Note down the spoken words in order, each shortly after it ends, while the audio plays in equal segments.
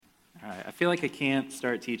I feel like I can't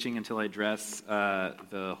start teaching until I address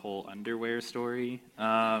the whole underwear story.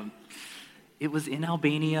 It was in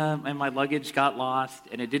Albania, and my luggage got lost,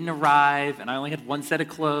 and it didn't arrive, and I only had one set of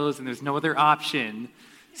clothes, and there's no other option.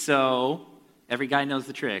 So, every guy knows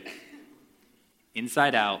the trick.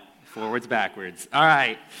 Inside out, forwards, backwards. All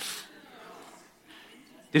right.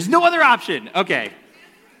 There's no other option. Okay.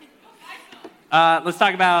 Let's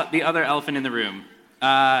talk about the other elephant in the room.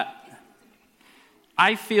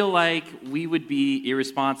 I feel like we would be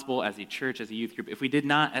irresponsible as a church, as a youth group, if we did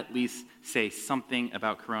not at least say something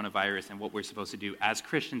about coronavirus and what we're supposed to do as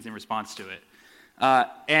Christians in response to it.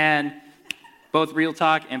 And both real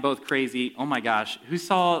talk and both crazy. Oh my gosh, who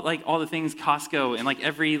saw like all the things Costco and like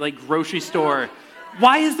every like grocery store?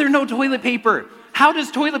 Why is there no toilet paper? How does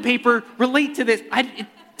toilet paper relate to this? It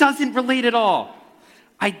doesn't relate at all.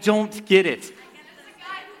 I don't get it.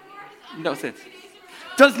 No sense.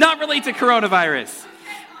 Does not relate to coronavirus.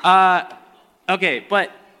 Okay,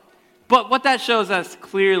 but what that shows us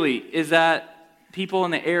clearly is that people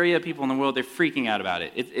in the area, people in the world, they're freaking out about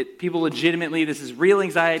it. People legitimately, this is real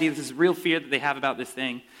anxiety, this is real fear that they have about this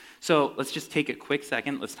thing. So let's just take a quick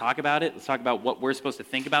second. Let's talk about it. Let's talk about what we're supposed to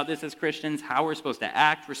think about this as Christians, how we're supposed to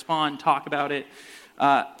act, respond, talk about it.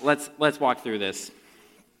 Let's walk through this.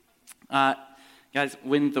 Guys,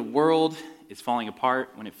 when the world is falling apart,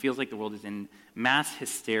 when it feels like the world is in mass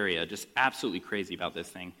hysteria, just absolutely crazy about this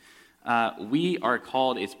thing, we are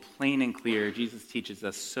called, it's plain and clear, Jesus teaches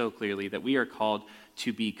us so clearly that we are called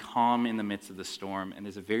to be calm in the midst of the storm. And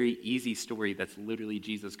there's a very easy story that's literally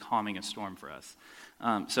Jesus calming a storm for us.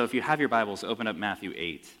 So if you have your Bibles, open up Matthew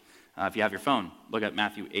 8. If you have your phone, look at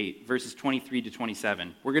Matthew 8, verses 23 to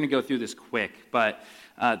 27. We're going to go through this quick, but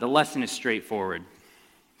the lesson is straightforward.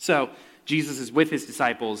 So Jesus is with his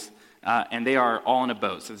disciples, and they are all in a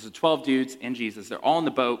boat. So there's 12 dudes and Jesus. They're all in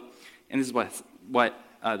the boat, and this is what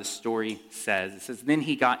the story says. It says, "Then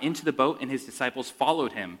he got into the boat, and his disciples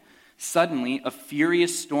followed him. Suddenly, a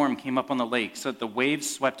furious storm came up on the lake, so that the waves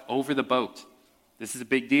swept over the boat." This is a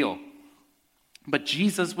big deal. "But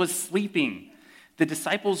Jesus was sleeping. The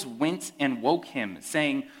disciples went and woke him,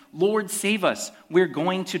 saying, 'Lord, save us, we're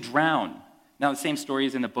going to drown.'" Now, the same story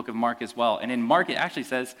is in the book of Mark as well. And in Mark, it actually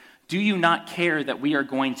says, "Do you not care that we are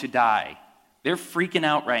going to die?" They're freaking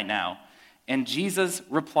out right now. And Jesus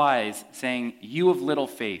replies, saying, "You of little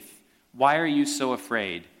faith, why are you so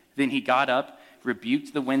afraid?" Then he got up,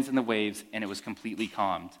 rebuked the winds and the waves, and it was completely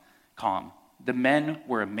calm. The men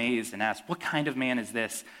were amazed and asked, "What kind of man is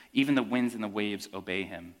this? Even the winds and the waves obey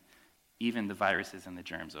him. Even the viruses and the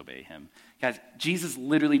germs obey him." Guys, Jesus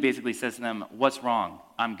literally basically says to them, "What's wrong?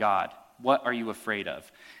 I'm God. What are you afraid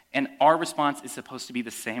of?" And our response is supposed to be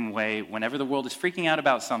the same way whenever the world is freaking out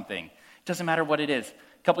about something. It doesn't matter what it is.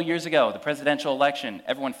 A couple years ago, the presidential election,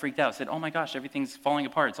 everyone freaked out, said, "Oh my gosh, everything's falling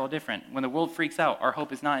apart. It's all different." When the world freaks out, our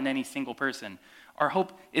hope is not in any single person. Our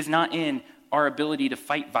hope is not in our ability to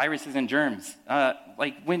fight viruses and germs.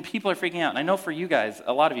 Like when people are freaking out, and I know for you guys,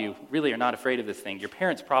 a lot of you really are not afraid of this thing. Your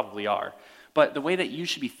parents probably are. But the way that you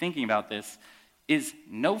should be thinking about this is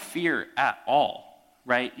no fear at all,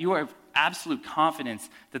 right? You have absolute confidence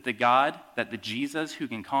that the Jesus who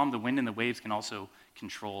can calm the wind and the waves can also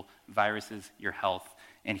control viruses, your health,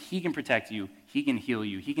 and he can protect you, he can heal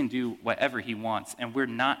you, he can do whatever he wants, and we're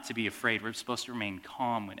not to be afraid. We're supposed to remain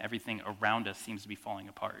calm when everything around us seems to be falling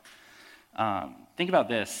apart. Think about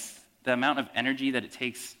this, the amount of energy that it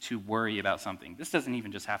takes to worry about something. This doesn't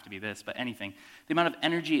even just have to be this, but anything. The amount of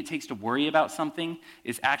energy it takes to worry about something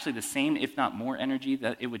is actually the same, if not more energy,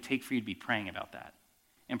 that it would take for you to be praying about that.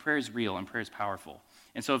 And prayer is real, and prayer is powerful.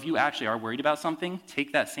 And so if you actually are worried about something,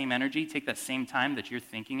 take that same energy, take that same time that you're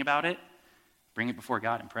thinking about it, bring it before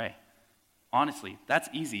God and pray. Honestly, that's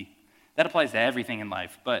easy. That applies to everything in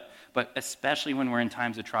life, but especially when we're in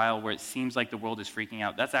times of trial where it seems like the world is freaking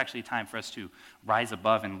out, that's actually a time for us to rise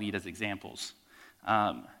above and lead as examples.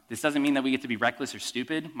 This doesn't mean that we get to be reckless or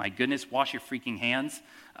stupid. My goodness, wash your freaking hands.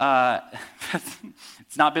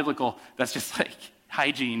 It's not biblical. That's just like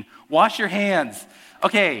hygiene. Wash your hands.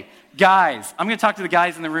 Okay, guys, I'm going to talk to the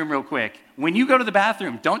guys in the room real quick. When you go to the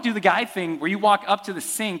bathroom, don't do the guy thing where you walk up to the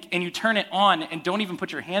sink and you turn it on and don't even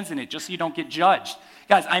put your hands in it just so you don't get judged.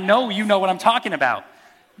 Guys, I know you know what I'm talking about.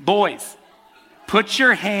 Boys, put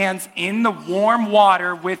your hands in the warm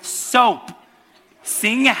water with soap.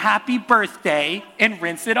 Sing happy birthday and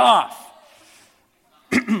rinse it off.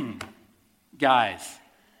 Guys,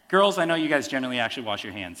 girls, I know you guys generally actually wash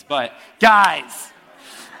your hands, but guys,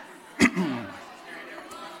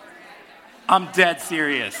 I'm dead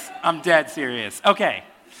serious. Okay.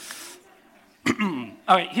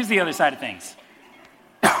 All right, here's the other side of things.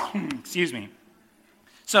 Excuse me.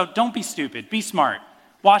 So don't be stupid. Be smart.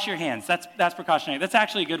 Wash your hands. That's precautionary. That's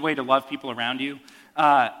actually a good way to love people around you.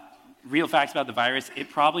 Real facts about the virus, it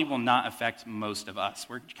probably will not affect most of us.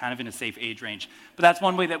 We're kind of in a safe age range. But that's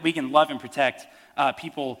one way that we can love and protect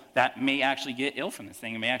people that may actually get ill from this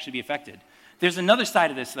thing and may actually be affected. There's another side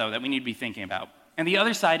of this, though, that we need to be thinking about. And the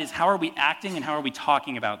other side is, how are we acting and how are we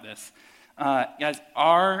talking about this? Guys,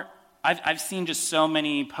 I've seen just so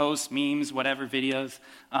many posts, memes, whatever, videos.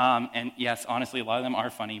 And yes, honestly, a lot of them are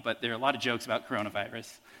funny, but there are a lot of jokes about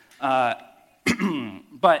coronavirus.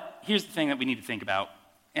 But here's the thing that we need to think about.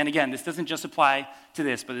 And again, this doesn't just apply to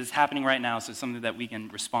this, but it's happening right now, so it's something that we can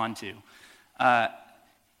respond to.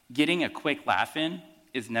 Getting a quick laugh in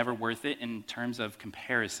is never worth it in terms of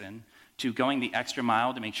comparison to going the extra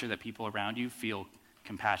mile to make sure that people around you feel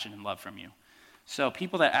compassion and love from you. So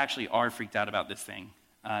people that actually are freaked out about this thing,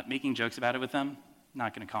 making jokes about it with them,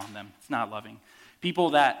 not going to calm them. It's not loving.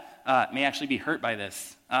 People that may actually be hurt by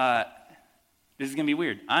this, this is going to be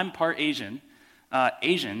weird. I'm part Asian.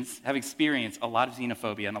 Asians have experienced a lot of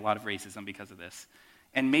xenophobia and a lot of racism because of this.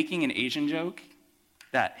 And making an Asian joke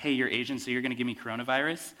that, hey, you're Asian, so you're going to give me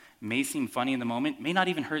coronavirus, may seem funny in the moment, may not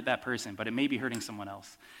even hurt that person, but it may be hurting someone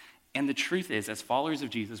else. And the truth is, as followers of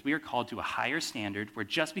Jesus, we are called to a higher standard where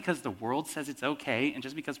just because the world says it's okay, and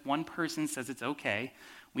just because one person says it's okay,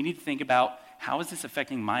 we need to think about, how is this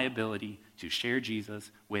affecting my ability to share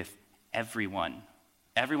Jesus with everyone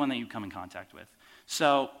that you come in contact with?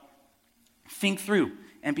 So think through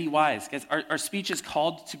and be wise. Guys, our speech is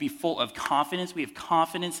called to be full of confidence. We have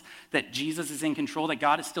confidence that Jesus is in control, that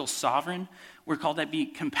God is still sovereign. We're called to be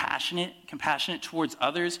compassionate towards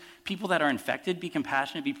others. People that are infected, be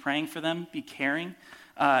compassionate, be praying for them, be caring.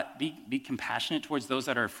 Be compassionate towards those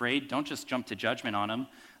that are afraid. Don't just jump to judgment on them,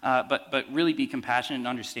 but really be compassionate and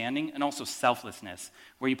understanding, and also selflessness,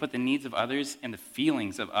 where you put the needs of others and the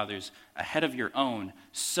feelings of others ahead of your own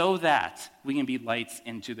so that we can be lights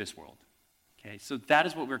into this world. Okay, so that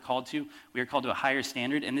is what we're called to. We are called to a higher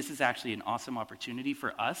standard, and this is actually an awesome opportunity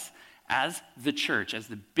for us as the church, as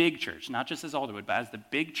the big church, not just as Alderwood, but as the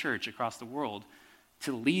big church across the world,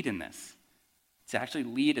 to lead in this. To actually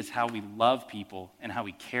lead as how we love people and how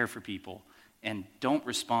we care for people, and don't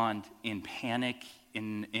respond in panic,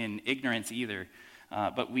 in ignorance either,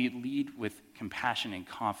 but we lead with compassion and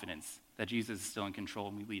confidence that Jesus is still in control,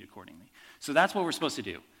 and we lead accordingly. So that's what we're supposed to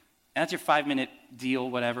do. And that's your 5-minute deal,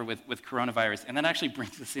 whatever, with coronavirus. And that actually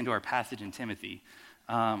brings us into our passage in Timothy,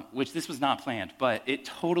 which this was not planned, but it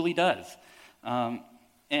totally does.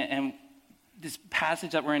 And this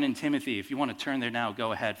passage that we're in Timothy, if you want to turn there now,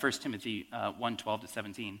 go ahead. 1 Timothy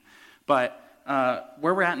 1:12-17. But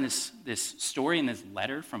where we're at in this story, in this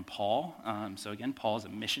letter from Paul, so again, Paul is a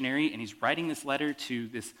missionary, and he's writing this letter to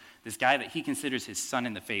this guy that he considers his son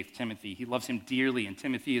in the faith, Timothy. He loves him dearly, and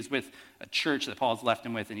Timothy is with a church that Paul's left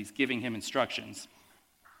him with, and he's giving him instructions.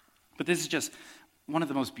 But this is just one of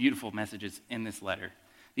the most beautiful messages in this letter.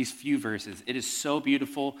 These few verses. It is so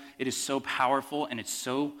beautiful, it is so powerful, and it's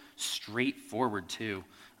so straightforward, too,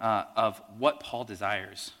 of what Paul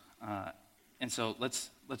desires. And so let's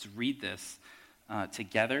read this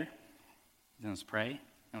together, then let's pray,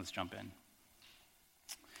 and let's jump in.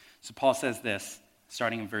 So Paul says this,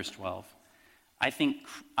 starting in verse 12.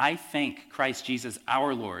 I thank Christ Jesus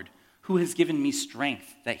our Lord, who has given me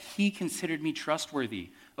strength, that he considered me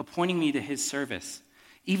trustworthy, appointing me to his service.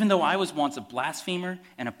 Even though I was once a blasphemer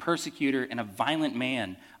and a persecutor and a violent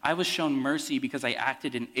man, I was shown mercy because I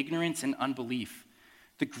acted in ignorance and unbelief.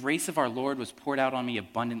 The grace of our Lord was poured out on me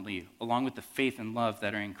abundantly, along with the faith and love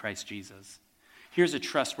that are in Christ Jesus. Here's a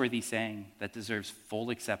trustworthy saying that deserves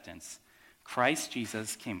full acceptance. Christ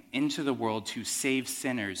Jesus came into the world to save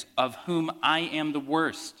sinners, of whom I am the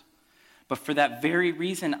worst. But for that very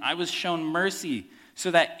reason, I was shown mercy,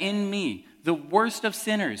 so that in me, the worst of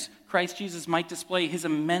sinners, Christ Jesus might display his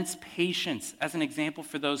immense patience as an example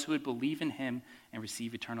for those who would believe in him and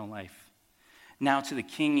receive eternal life. Now to the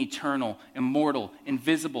King, eternal, immortal,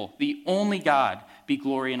 invisible, the only God, be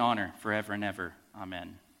glory and honor forever and ever.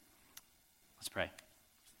 Amen. Let's pray.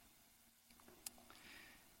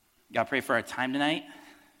 God, pray for our time tonight.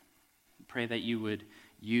 Pray that you would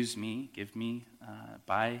use me, give me,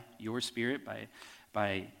 by your Spirit,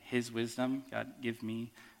 by his wisdom. God, give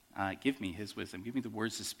me his wisdom. Give me the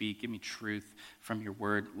words to speak. Give me truth from your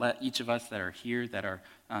word. Let each of us that are here, that are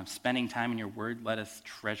spending time in your word, let us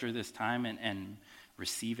treasure this time and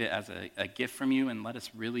receive it as a gift from you, and let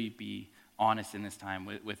us really be honest in this time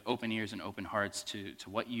with open ears and open hearts to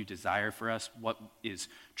what you desire for us, what is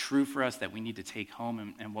true for us that we need to take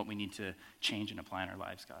home, and what we need to change and apply in our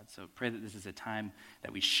lives, God. So pray that this is a time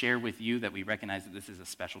that we share with you, that we recognize that this is a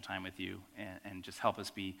special time with you, and just help us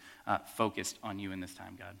be focused on you in this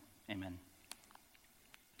time, God. Amen.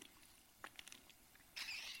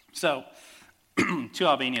 So, 2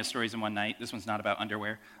 Albania stories in one night. This one's not about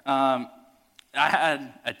underwear. I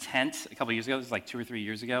had a tent a couple years ago. This was like 2 or 3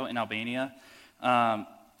 years ago in Albania.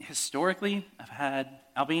 Historically, I've had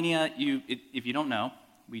Albania. If you don't know,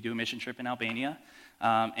 we do a mission trip in Albania,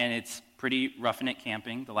 and it's pretty roughing it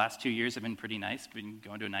camping. The last 2 years have been pretty nice. We've been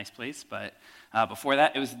going to a nice place, but before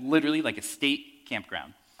that, it was literally like a state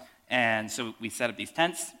campground. And so we set up these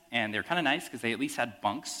tents, and they were kind of nice because they at least had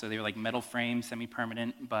bunks, so they were like metal frame,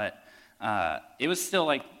 semi-permanent, but it was still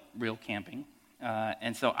like real camping.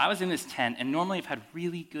 And so I was in this tent, and normally I've had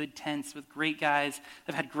really good tents with great guys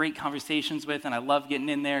I've had great conversations with, and I love getting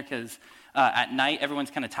in there because at night everyone's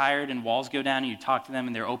kind of tired and walls go down, and you talk to them,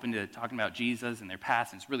 and they're open to talking about Jesus and their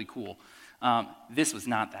past, and it's really cool. This was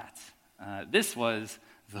not that. This was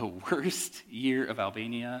the worst year of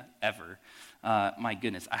Albania ever. My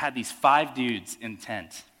goodness, I had these 5 dudes in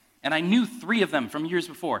tent, and I knew 3 of them from years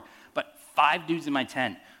before, but 5 dudes in my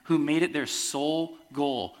tent who made it their sole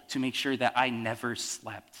goal to make sure that I never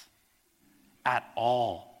slept at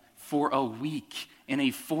all for a week in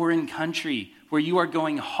a foreign country where you are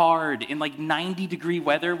going hard in like 90-degree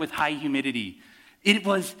weather with high humidity. It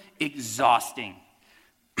was exhausting.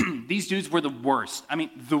 These dudes were the worst. I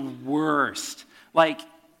mean, the worst. Like,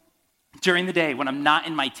 during the day when I'm not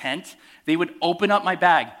in my tent, they would open up my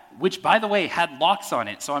bag, which, by the way, had locks on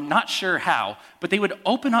it, so I'm not sure how, but they would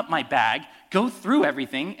open up my bag, go through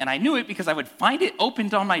everything, and I knew it because I would find it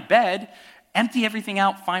opened on my bed, empty everything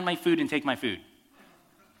out, find my food, and take my food.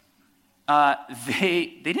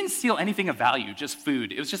 They didn't steal anything of value, just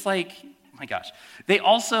food. It was just like, oh my gosh. They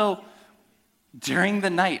also, during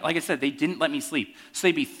the night, like I said, they didn't let me sleep. So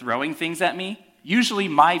they'd be throwing things at me, usually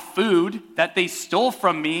my food that they stole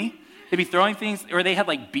from me. They'd be throwing things, or they had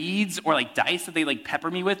like beads or like dice that they like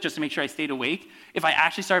pepper me with just to make sure I stayed awake. If I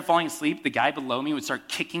actually started falling asleep, the guy below me would start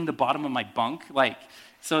kicking the bottom of my bunk.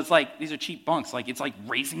 So it's like, these are cheap bunks. Like, it's like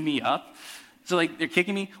raising me up. So like, they're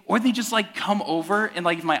kicking me. Or they just like come over and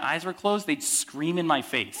like, if my eyes were closed, they'd scream in my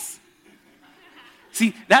face.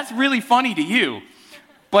 See, that's really funny to you.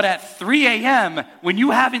 But at 3 a.m., when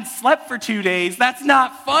you haven't slept for 2 days, that's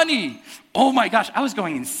not funny. Oh my gosh, I was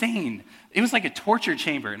going insane. It was like a torture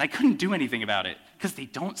chamber, and I couldn't do anything about it because they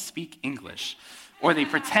don't speak English, or they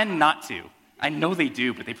pretend not to. I know they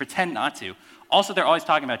do, but they pretend not to. Also, they're always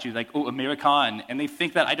talking about you, like, oh, American, and they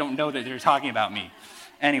think that I don't know that they're talking about me.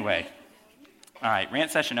 Anyway, all right,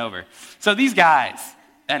 rant session over. So these guys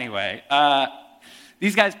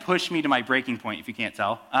pushed me to my breaking point, if you can't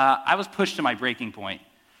tell. I was pushed to my breaking point.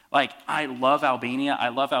 Like, I love Albania, I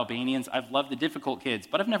love Albanians, I've loved the difficult kids,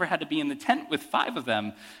 but I've never had to be in the tent with 5 of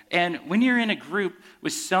them. And when you're in a group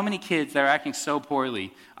with so many kids that are acting so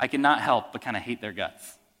poorly, I could not help but kind of hate their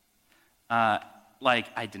guts. I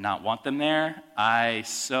did not want them there. I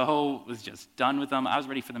was just done with them. I was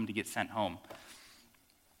ready for them to get sent home.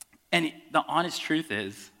 And the honest truth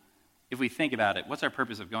is, if we think about it, what's our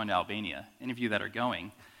purpose of going to Albania? Any of you that are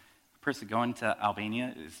going, person going to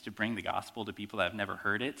Albania is to bring the gospel to people that have never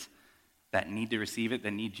heard it, that need to receive it, that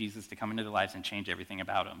need Jesus to come into their lives and change everything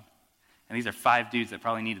about them. And these are 5 dudes that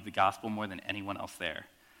probably needed the gospel more than anyone else there.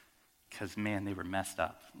 Because, man, they were messed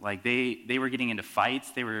up. Like, they were getting into fights.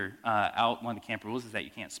 They were out. One of the camp rules is that you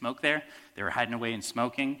can't smoke there. They were hiding away and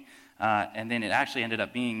smoking. And then it actually ended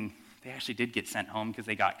up being, they actually did get sent home because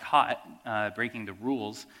they got caught breaking the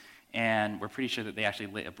rules. And we're pretty sure that they actually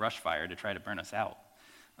lit a brush fire to try to burn us out.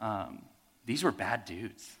 These were bad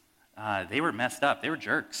dudes. They were messed up. They were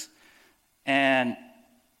jerks. And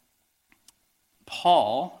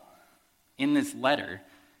Paul, in this letter,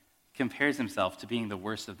 compares himself to being the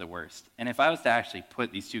worst of the worst. And if I was to actually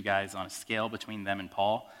put these 2 guys on a scale between them and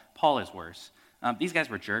Paul is worse. These guys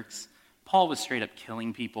were jerks. Paul was straight up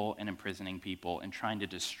killing people and imprisoning people and trying to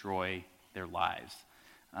destroy their lives.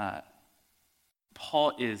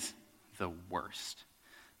 Paul is the worst.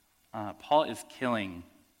 Paul is killing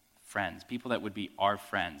friends, people that would be our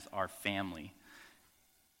friends, our family.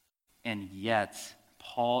 And yet,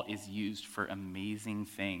 Paul is used for amazing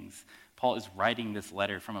things. Paul is writing this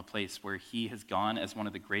letter from a place where he has gone as one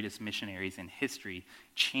of the greatest missionaries in history,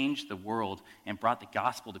 changed the world, and brought the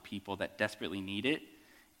gospel to people that desperately need it.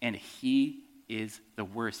 And he is the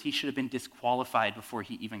worst. He should have been disqualified before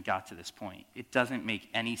he even got to this point. It doesn't make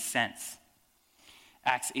any sense.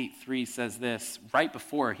 Acts 8:3 says this, right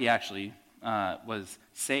before he actually was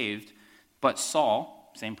saved, but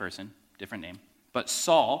Saul, same person, different name, but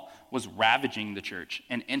Saul was ravaging the church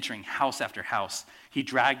and entering house after house. He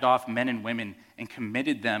dragged off men and women and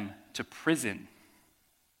committed them to prison.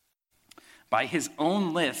 By his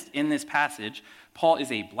own list in this passage, Paul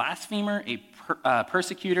is a blasphemer, a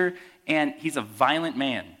persecutor, and he's a violent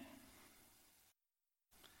man.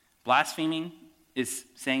 Blaspheming is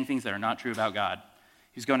saying things that are not true about God.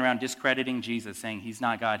 He's going around discrediting Jesus, saying he's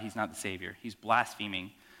not God, he's not the Savior. He's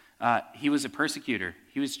blaspheming. He was a persecutor.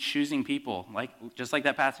 He was choosing people, just like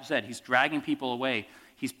that passage said. He's dragging people away.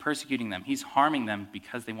 He's persecuting them. He's harming them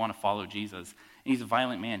because they want to follow Jesus. And he's a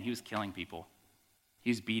violent man. He was killing people.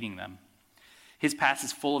 He was beating them. His past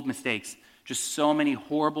is full of mistakes, just so many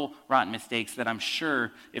horrible, rotten mistakes that I'm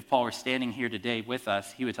sure if Paul were standing here today with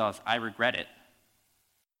us, he would tell us, I regret it.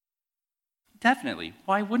 Definitely.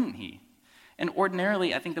 Why wouldn't he? And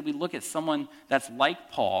ordinarily, I think that we look at someone that's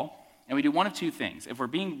like Paul, and we do one of two things. If we're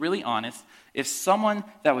being really honest, if someone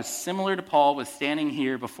that was similar to Paul was standing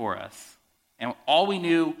here before us, and all we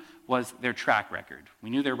knew was their track record, we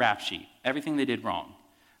knew their rap sheet, everything they did wrong,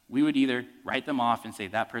 we would either write them off and say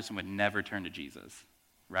that person would never turn to Jesus,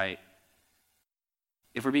 right?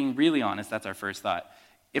 If we're being really honest, that's our first thought.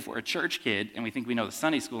 If we're a church kid and we think we know the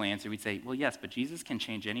Sunday school answer, we'd say, well, yes, but Jesus can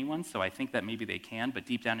change anyone, so I think that maybe they can, but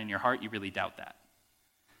deep down in your heart, you really doubt that,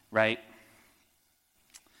 right?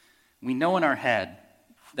 We know in our head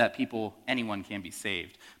that anyone can be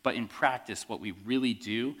saved, but in practice, what we really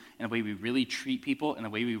do and the way we really treat people and the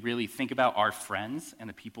way we really think about our friends and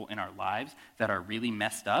the people in our lives that are really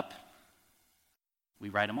messed up, we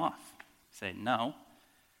write them off. Say, no,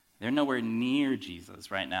 they're nowhere near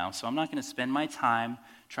Jesus right now, so I'm not going to spend my time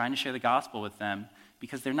trying to share the gospel with them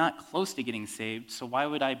because they're not close to getting saved, so why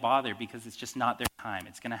would I bother? Because it's just not their time.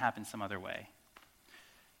 It's going to happen some other way.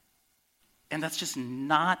 And that's just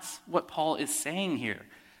not what Paul is saying here.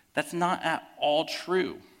 That's not at all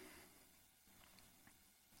true.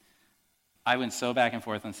 I went so back and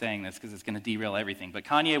forth on saying this because it's going to derail everything, but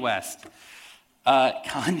Kanye West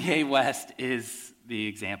is the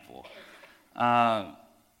example.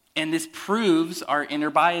 And this proves our inner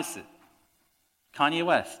biases. Kanye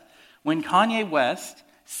West. When Kanye West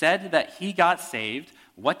said that he got saved,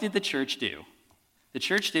 what did the church do? The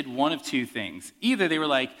church did one of two things. Either they were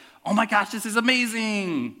like, oh my gosh, this is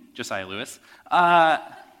amazing. Josiah Lewis.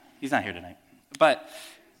 He's not here tonight.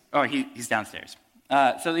 He's downstairs.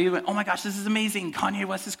 So they went, oh my gosh, this is amazing. Kanye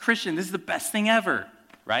West is Christian. This is the best thing ever,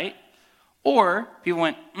 right? Or people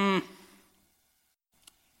went,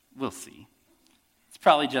 we'll see. It's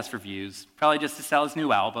probably just for views, probably just to sell his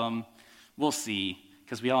new album. We'll see,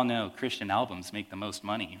 because we all know Christian albums make the most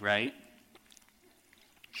money, right?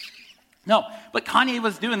 No, but Kanye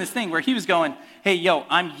was doing this thing where he was going, hey, yo,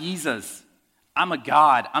 I'm Jesus. I'm a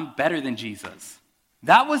God. I'm better than Jesus.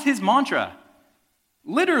 That was his mantra.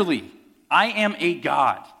 Literally, I am a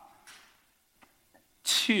God.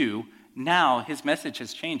 2, now his message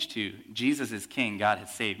has changed to Jesus is king. God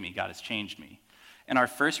has saved me. God has changed me. And our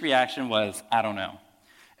first reaction was, I don't know.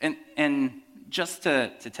 And just to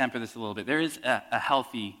temper this a little bit, there is a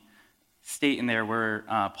healthy state in there where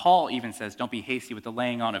Paul even says, don't be hasty with the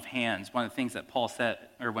laying on of hands. One of the things that Paul said,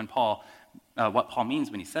 or what Paul means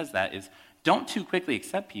when he says that is, don't too quickly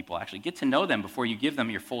accept people. Actually, get to know them before you give them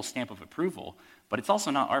your full stamp of approval. But it's also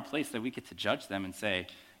not our place that we get to judge them and say,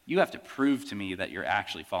 you have to prove to me that you're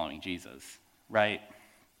actually following Jesus, right?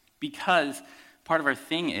 Because part of our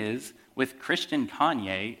thing is, with Christian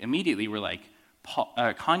Kanye, immediately we're like,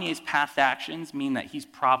 Kanye's past actions mean that he's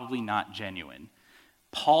probably not genuine.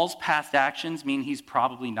 Paul's past actions mean he's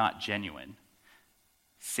probably not genuine.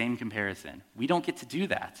 Same comparison. We don't get to do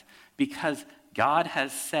that because God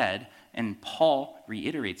has said, and Paul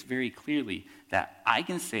reiterates very clearly, that I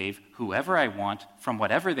can save whoever I want from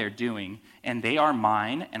whatever they're doing, and they are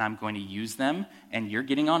mine, and I'm going to use them, and you're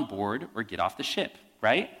getting on board or get off the ship,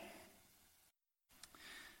 right?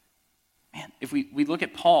 Man, if we look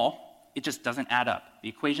at Paul, it just doesn't add up. The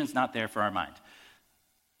equation's not there for our mind.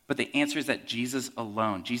 But the answer is that Jesus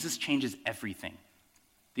alone. Jesus changes everything.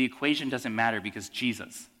 The equation doesn't matter because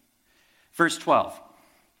Jesus. Verse 12.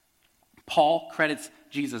 Paul credits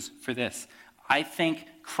Jesus for this. I thank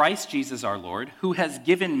Christ Jesus our Lord, who has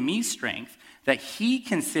given me strength, that he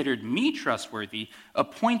considered me trustworthy,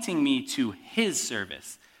 appointing me to his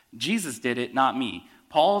service. Jesus did it, not me.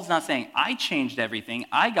 Paul's not saying, I changed everything,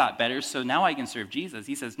 I got better, so now I can serve Jesus.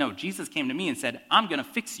 He says, no, Jesus came to me and said, I'm going to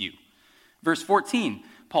fix you. Verse 14,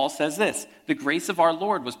 Paul says this, the grace of our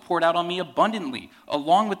Lord was poured out on me abundantly,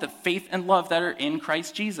 along with the faith and love that are in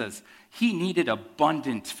Christ Jesus. He needed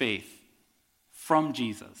abundant faith from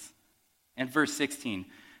Jesus. And verse 16,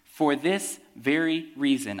 for this very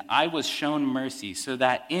reason I was shown mercy, so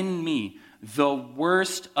that in me, the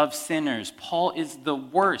worst of sinners, Paul is the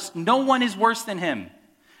worst. No one is worse than him.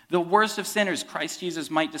 The worst of sinners, Christ Jesus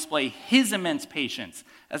might display his immense patience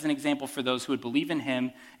as an example for those who would believe in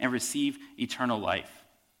him and receive eternal life.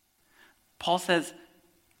 Paul says,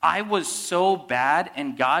 I was so bad,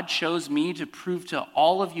 and God chose me to prove to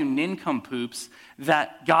all of you nincompoops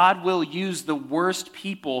that God will use the worst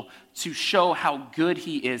people to show how good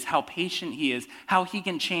he is, how patient he is, how he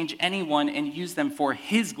can change anyone and use them for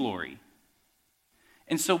his glory.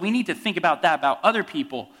 And so we need to think about that about other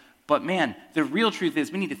people. But man, the real truth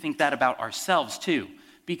is we need to think that about ourselves too.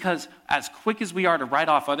 Because as quick as we are to write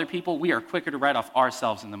off other people, we are quicker to write off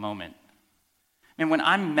ourselves in the moment. And when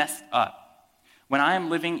I'm messed up, when I am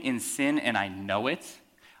living in sin and I know it,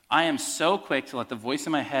 I am so quick to let the voice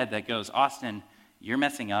in my head that goes, Austin, you're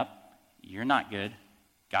messing up. You're not good.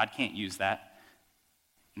 God can't use that.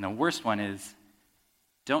 And the worst one is,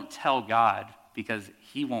 don't tell God because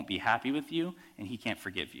he won't be happy with you and he can't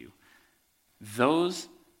forgive you. Those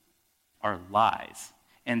are lies.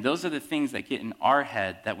 And those are the things that get in our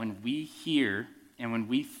head that when we hear and when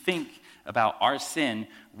we think about our sin,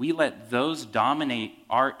 we let those dominate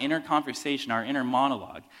our inner conversation, our inner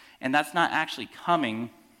monologue. And that's not actually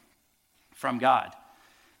coming from God.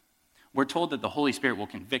 We're told that the Holy Spirit will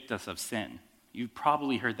convict us of sin. You've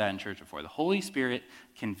probably heard that in church before. The Holy Spirit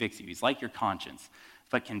convicts you. He's like your conscience.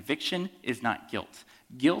 But conviction is not guilt.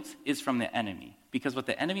 Guilt is from the enemy. Because what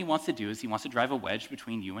the enemy wants to do is he wants to drive a wedge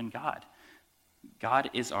between you and God. God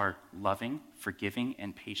is our loving, forgiving,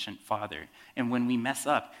 and patient Father. And when we mess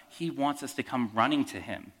up, he wants us to come running to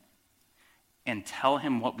him and tell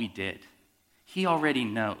him what we did. He already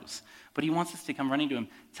knows, but he wants us to come running to him,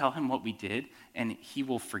 tell him what we did, and he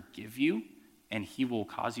will forgive you, and he will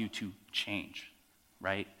cause you to change,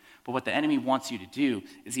 right? But what the enemy wants you to do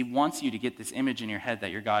is he wants you to get this image in your head that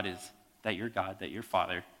your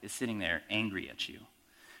Father is sitting there angry at you.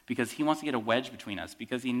 Because he wants to get a wedge between us,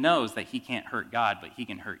 because he knows that he can't hurt God, but he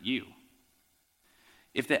can hurt you.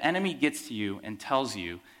 If the enemy gets to you and tells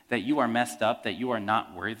you that you are messed up, that you are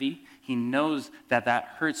not worthy, he knows that that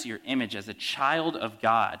hurts your image as a child of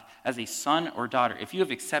God, as a son or daughter. If you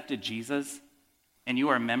have accepted Jesus and you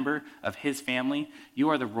are a member of his family, you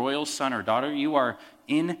are the royal son or daughter, you are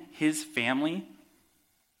in his family,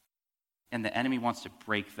 and the enemy wants to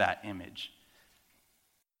break that image.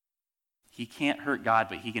 He can't hurt God,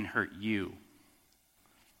 but he can hurt you.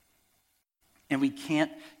 And we can't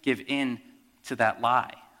give in to that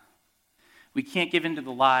lie. We can't give in to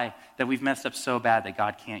the lie that we've messed up so bad that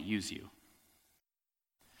God can't use you.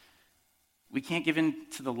 We can't give in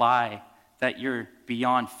to the lie that you're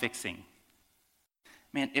beyond fixing.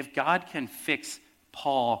 Man, if God can fix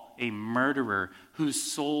Paul, a murderer whose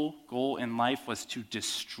sole goal in life was to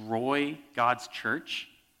destroy God's church,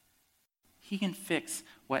 he can fix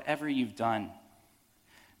whatever you've done.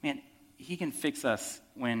 Man, he can fix us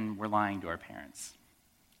when we're lying to our parents,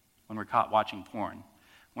 when we're caught watching porn,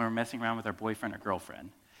 when we're messing around with our boyfriend or girlfriend,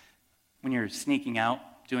 when you're sneaking out,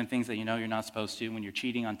 doing things that you know you're not supposed to, when you're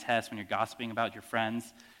cheating on tests, when you're gossiping about your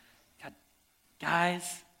friends.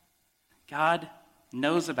 God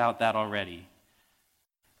knows about that already.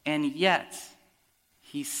 And yet,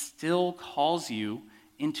 he still calls you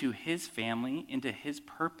into his family, into his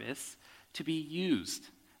purpose, to be used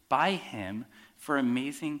by him for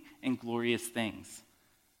amazing and glorious things.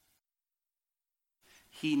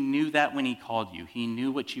 He knew that when he called you. He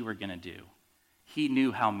knew what you were going to do. He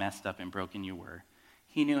knew how messed up and broken you were.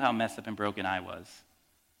 He knew how messed up and broken I was.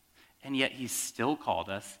 And yet he still called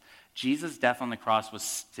us. Jesus' death on the cross was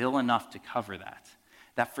still enough to cover that.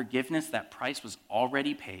 That forgiveness, that price was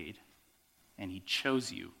already paid. And he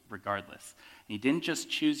chose you regardless. And he didn't just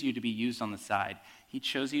choose you to be used on the side. He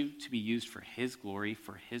chose you to be used for his glory,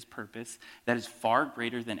 for his purpose. That is far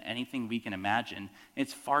greater than anything we can imagine.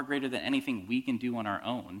 It's far greater than anything we can do on our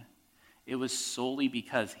own. It was solely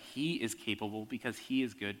because he is capable, because he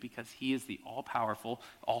is good, because he is the all-powerful,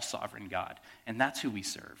 all-sovereign God. And that's who we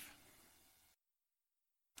serve.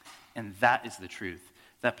 And that is the truth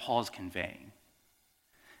that Paul is conveying.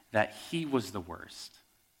 That he was the worst.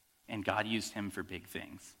 And God used him for big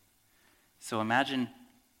things. So imagine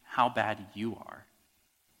how bad you are,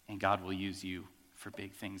 and God will use you for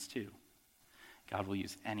big things too. God will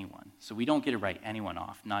use anyone. So we don't get to write anyone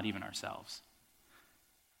off, not even ourselves.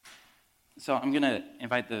 So I'm going to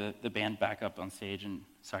invite the band back up on stage, and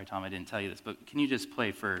sorry, Tom, I didn't tell you this, but can you just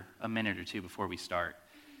play for a minute or two before we start?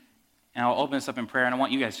 And I'll open this up in prayer, and I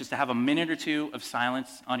want you guys just to have a minute or two of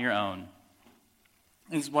silence on your own.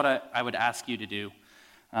 This is what I would ask you to do.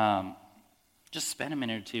 Just spend a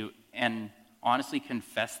minute or two and honestly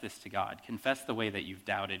confess this to God. Confess the way that you've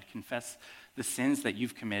doubted. Confess the sins that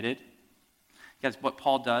you've committed. Because what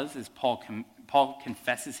Paul does is Paul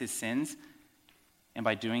confesses his sins, and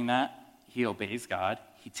by doing that, he obeys God.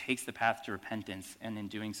 He takes the path to repentance, and in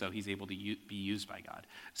doing so, he's able to be used by God.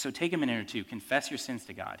 So take a minute or two. Confess your sins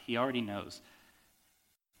to God. He already knows.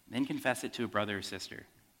 then confess it to a brother or sister,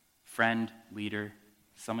 friend, leader,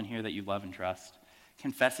 someone here that you love and trust.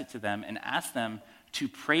 Confess it to them and ask them to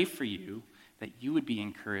pray for you that you would be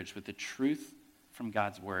encouraged with the truth from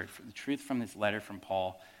God's word, for the truth from this letter from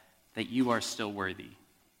Paul, that you are still worthy.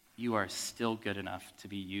 You are still good enough to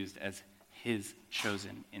be used as his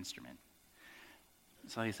chosen instrument.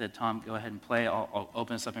 So like I said, Tom, go ahead and play. I'll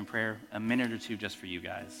open us up in prayer, a minute or two just for you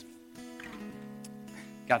guys.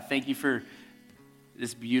 God, thank you for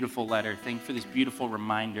this beautiful letter. Thank you for this beautiful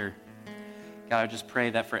reminder. God, I just pray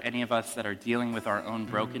that for any of us that are dealing with our own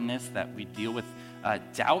brokenness, that we deal with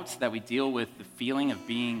doubts, that we deal with the feeling of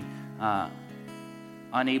being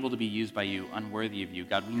unable to be used by you, unworthy of you.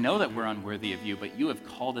 God, we know that we're unworthy of you, but you have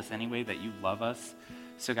called us anyway, that you love us.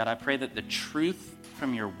 So God, I pray that the truth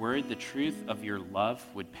from your word, the truth of your love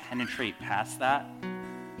would penetrate past that.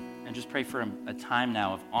 And just pray for a time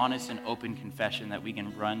now of honest and open confession that we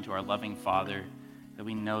can run to our loving Father, that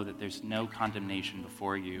we know that there's no condemnation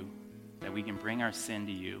before you, that we can bring our sin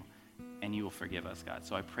to you, and you will forgive us, God.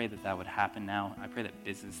 So I pray that that would happen now. I pray that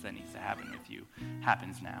business that needs to happen with you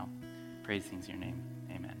happens now. Praise things in your name.